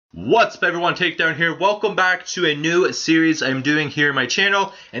What's up everyone, Takedown here. Welcome back to a new series I'm doing here on my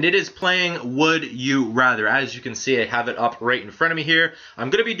channel, and it is playing Would You Rather. As you can see, I have it up right in front of me here. I'm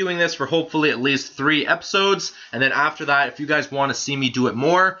going to be doing this for hopefully at least 3 episodes, and then after that, if you guys want to see me do it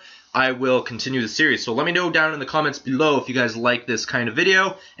more, I will continue the series. So let me know down in the comments below if you guys like this kind of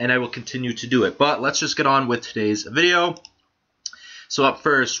video, and I will continue to do it. But let's just get on with today's video. So up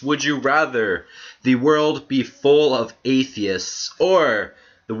first, would you rather the world be full of atheists or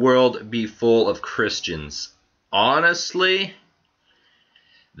the world be full of Christians? Honestly,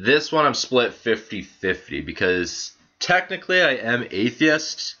 this one I'm split 50-50 because technically I am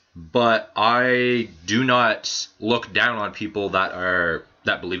atheist, but I do not look down on people that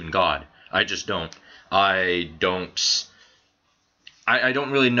believe in God. I just don't. I don't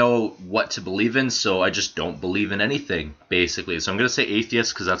really know what to believe in, so I just don't believe in anything, basically. So I'm going to say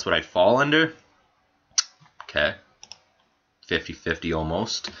atheist because that's what I fall under. Okay. 50-50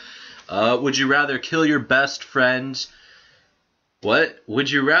 almost. Would you rather kill your best friend? What?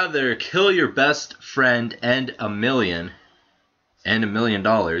 Would you rather kill your best friend and $1 million,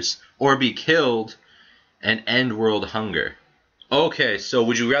 or be killed and end world hunger? Okay, so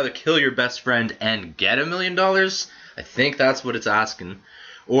would you rather kill your best friend and get $1 million? I think that's what it's asking.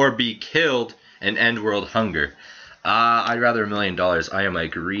 Or be killed and end world hunger? I'd rather $1 million. I am a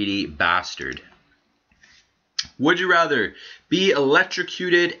greedy bastard. Would you rather be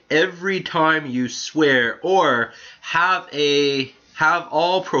electrocuted every time you swear, or have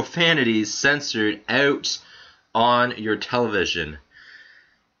all profanities censored out on your television?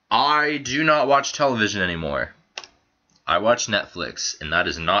 I do not watch television anymore. I watch Netflix, and that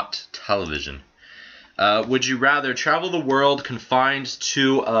is not television. Would you rather travel the world confined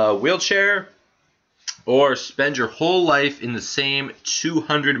to a wheelchair, or spend your whole life in the same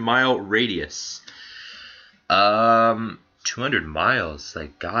 200-mile radius? 200 miles,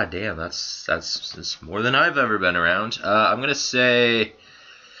 like goddamn, that's more than I've ever been around. I'm gonna say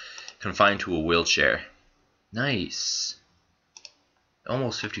confined to a wheelchair. Nice.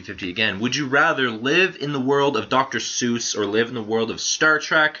 Almost 50-50 again. Would you rather live in the world of Dr. Seuss or live in the world of Star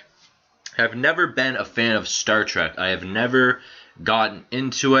Trek? I've never been a fan of Star Trek. I have never gotten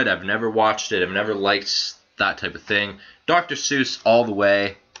into it. I've never watched it. I've never liked that type of thing. Dr. Seuss all the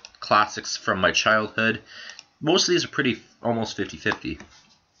way. Classics from my childhood. Most of these are pretty almost 50-50.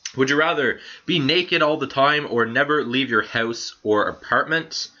 Would you rather be naked all the time or never leave your house or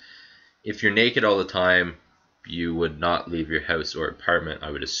apartment? If you're naked all the time, you would not leave your house or apartment,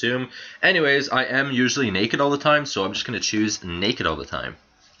 I would assume. Anyways, I am usually naked all the time, so I'm just going to choose naked all the time.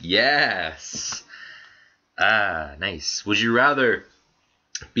 Yes! Ah, nice. Would you rather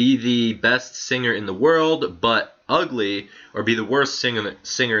be the best singer in the world but ugly, or be the worst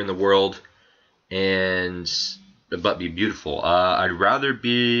singer in the world but be beautiful? I'd rather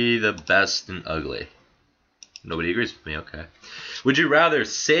be the best and ugly. Nobody agrees with me. Okay. Would you rather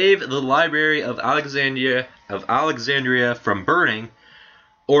save the Library of Alexandria from burning,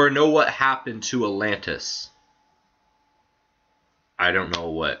 or know what happened to Atlantis? I don't know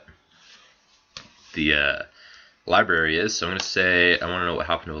what the library is, so I'm gonna say I want to know what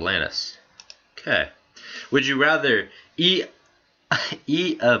happened to Atlantis. Okay. Would you rather eat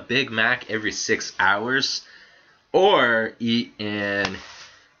a Big Mac every 6 hours, or eat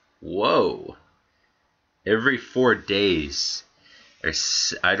every 4 days?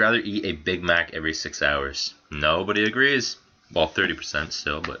 I'd rather eat a Big Mac every 6 hours. Nobody agrees. Well, 30%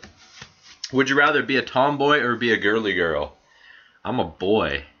 still, but. Would you rather be a tomboy or be a girly girl? I'm a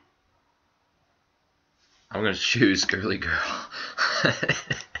boy. I'm going to choose girly girl.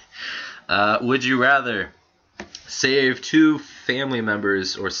 Would you rather save 2 family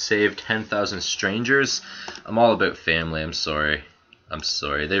members or save 10,000 strangers? I'm all about family. I'm sorry.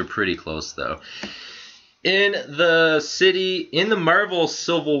 They're pretty close though. In the Marvel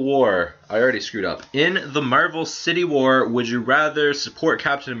Civil War, I already screwed up. In the Marvel City War, would you rather support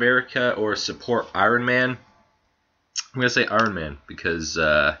Captain America or support Iron Man? I'm going to say Iron Man because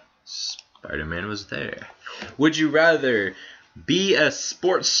Spider-Man was there. Would you rather be a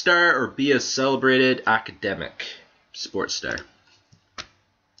sports star or be a celebrated academic? Sports star.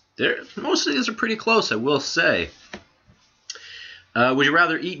 Most of these are pretty close, I will say. Would you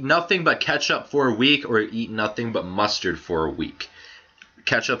rather eat nothing but ketchup for a week or eat nothing but mustard for a week?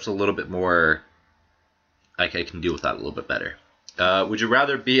 Ketchup's a little bit more, I can deal with that a little bit better. Would you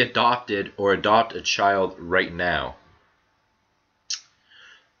rather be adopted or adopt a child right now?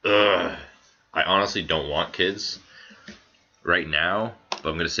 I honestly don't want kids right now, but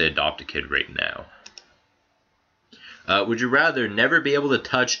I'm going to say adopt a kid right now. Would you rather never be able to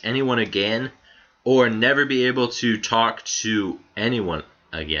touch anyone again, or never be able to talk to anyone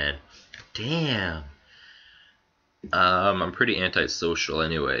again. Damn. I'm pretty antisocial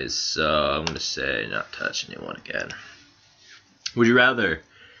anyways, so I'm gonna say not touch anyone again. Would you rather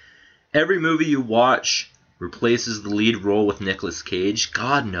every movie you watch replaces the lead role with Nicolas Cage?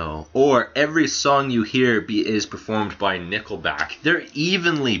 God, no. Or every song you hear is performed by Nickelback? They're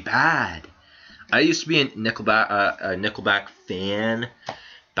evenly bad. I used to be a Nickelback fan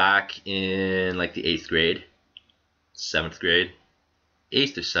back in like the 8th grade, 7th grade,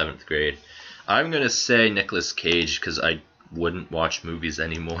 8th or 7th grade. I'm going to say Nicolas Cage because I wouldn't watch movies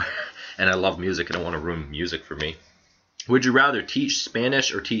anymore. And I love music. I don't want to ruin music for me. Would you rather teach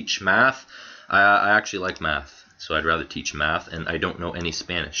Spanish or teach math? I actually like math, so I'd rather teach math, and I don't know any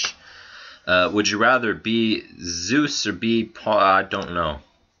Spanish. Would you rather be Zeus or be I don't know.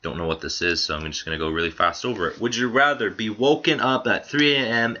 Don't know what this is, so I'm just going to go really fast over it. Would you rather be woken up at 3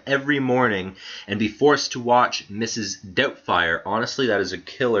 a.m. every morning and be forced to watch Mrs. Doubtfire? Honestly, that is a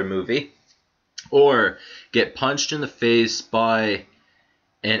killer movie. Or get punched in the face by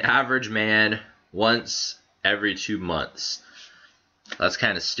an average man once every 2 months. That's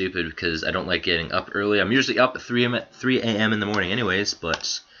kind of stupid because I don't like getting up early. I'm usually up at 3 a.m. in the morning anyways,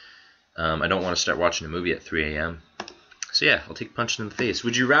 but I don't want to start watching a movie at 3 a.m. So yeah, I'll take punching in the face.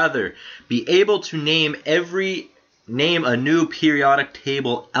 Would you rather be able to name a new periodic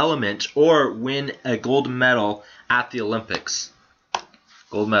table element or win a gold medal at the Olympics?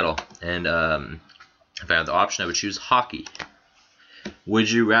 Gold medal. And if I had the option, I would choose hockey. Would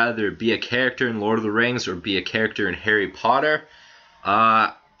you rather be a character in Lord of the Rings or be a character in Harry Potter?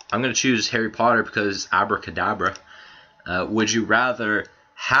 I'm going to choose Harry Potter because abracadabra. Would you rather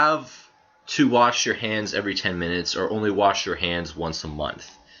have to wash your hands every 10 minutes or only wash your hands once a month?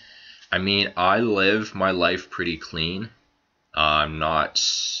 I mean, I live my life pretty clean. I'm not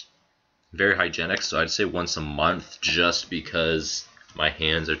very hygienic, so I'd say once a month just because my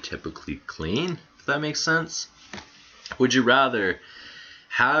hands are typically clean, if that makes sense. Would you rather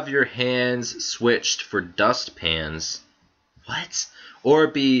have your hands switched for dustpans? What? Or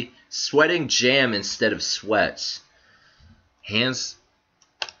be sweating jam instead of sweat? Hands,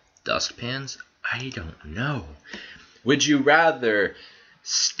 dustpans? I don't know. Would you rather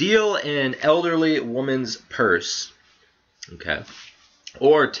steal an elderly woman's purse? Okay.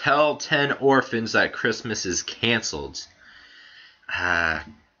 Or tell 10 orphans that Christmas is canceled?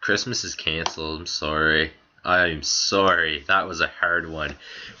 Christmas is canceled. I'm sorry. I'm sorry. That was a hard one.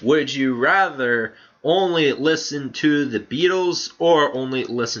 Would you rather only listen to the Beatles or only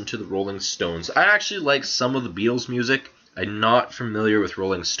listen to the Rolling Stones? I actually like some of the Beatles music. I'm not familiar with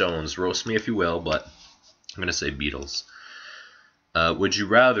Rolling Stones. Roast me if you will, but I'm going to say Beatles. Would you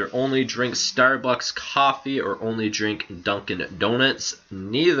rather only drink Starbucks coffee or only drink Dunkin' Donuts?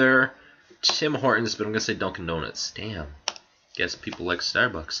 Neither. Tim Hortons, but I'm going to say Dunkin' Donuts. Damn. Guess people like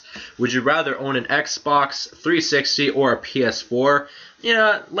Starbucks. Would you rather own an Xbox 360 or a PS4?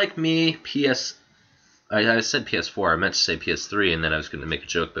 Yeah, like me, I said PS4. I meant to say PS3, and then I was going to make a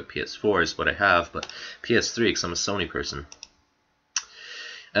joke, but PS4 is what I have. But PS3, because I'm a Sony person.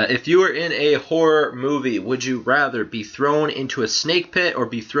 If you were in a horror movie, would you rather be thrown into a snake pit or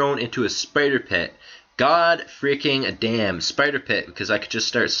be thrown into a spider pit? God freaking damn, spider pit, because I could just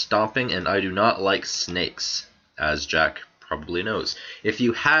start stomping, and I do not like snakes, as Jack probably knows. If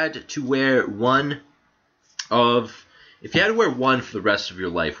you had to wear one for the rest of your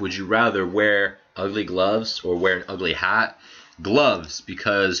life, would you rather wear ugly gloves or wear an ugly hat? Gloves,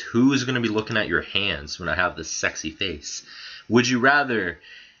 because who's going to be looking at your hands when I have this sexy face? Would you rather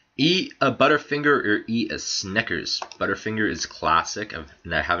eat a Butterfinger or eat a Snickers? Butterfinger is classic,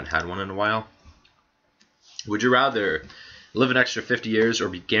 and I haven't had one in a while. Would you rather live an extra 50 years or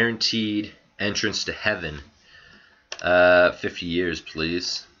be guaranteed entrance to heaven? 50 years,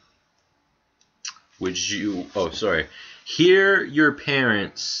 please. Would you hear your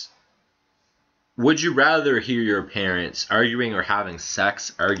parents? Would you rather hear your parents arguing or having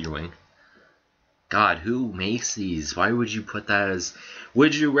sex arguing? God, who makes these? Why would you put that as...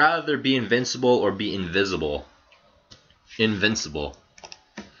 Would you rather be invincible or be invisible? Invincible.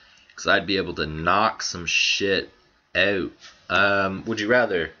 Because I'd be able to knock some shit out. Would you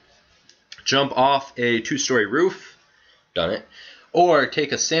rather jump off a 2-story roof? Done it. Or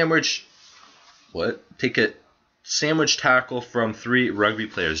take a sandwich... What? Take a sandwich tackle from 3 rugby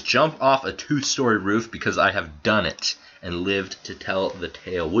players. Jump off a 2-story roof because I have done it and lived to tell the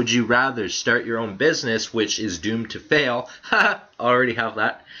tale. Would you rather start your own business, which is doomed to fail? Ha! Already have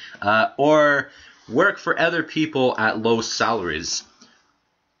that. Or work for other people at low salaries.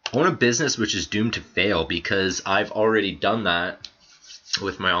 Own a business which is doomed to fail because I've already done that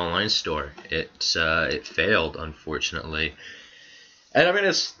with my online store. It failed, unfortunately. And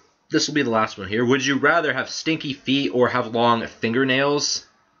this will be the last one here. Would you rather have stinky feet or have long fingernails?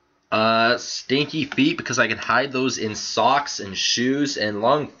 Stinky feet, because I can hide those in socks and shoes, and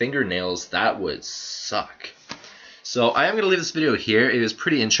long fingernails, that would suck. So I am going to leave this video here. It is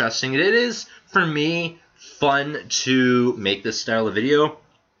pretty interesting. It is, for me, fun to make this style of video.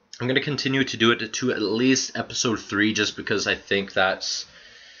 I'm going to continue to do it to at least episode 3, just because I think that's,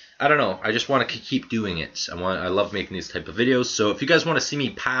 I don't know, I just want to keep doing it. I love making these type of videos. So if you guys want to see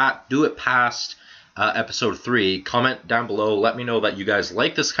me do it past episode 3, comment down below. Let me know that you guys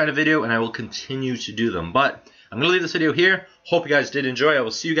like this kind of video, and I will continue to do them. But I'm going to leave this video here. Hope you guys did enjoy. I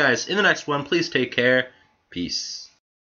will see you guys in the next one. Please take care. Peace.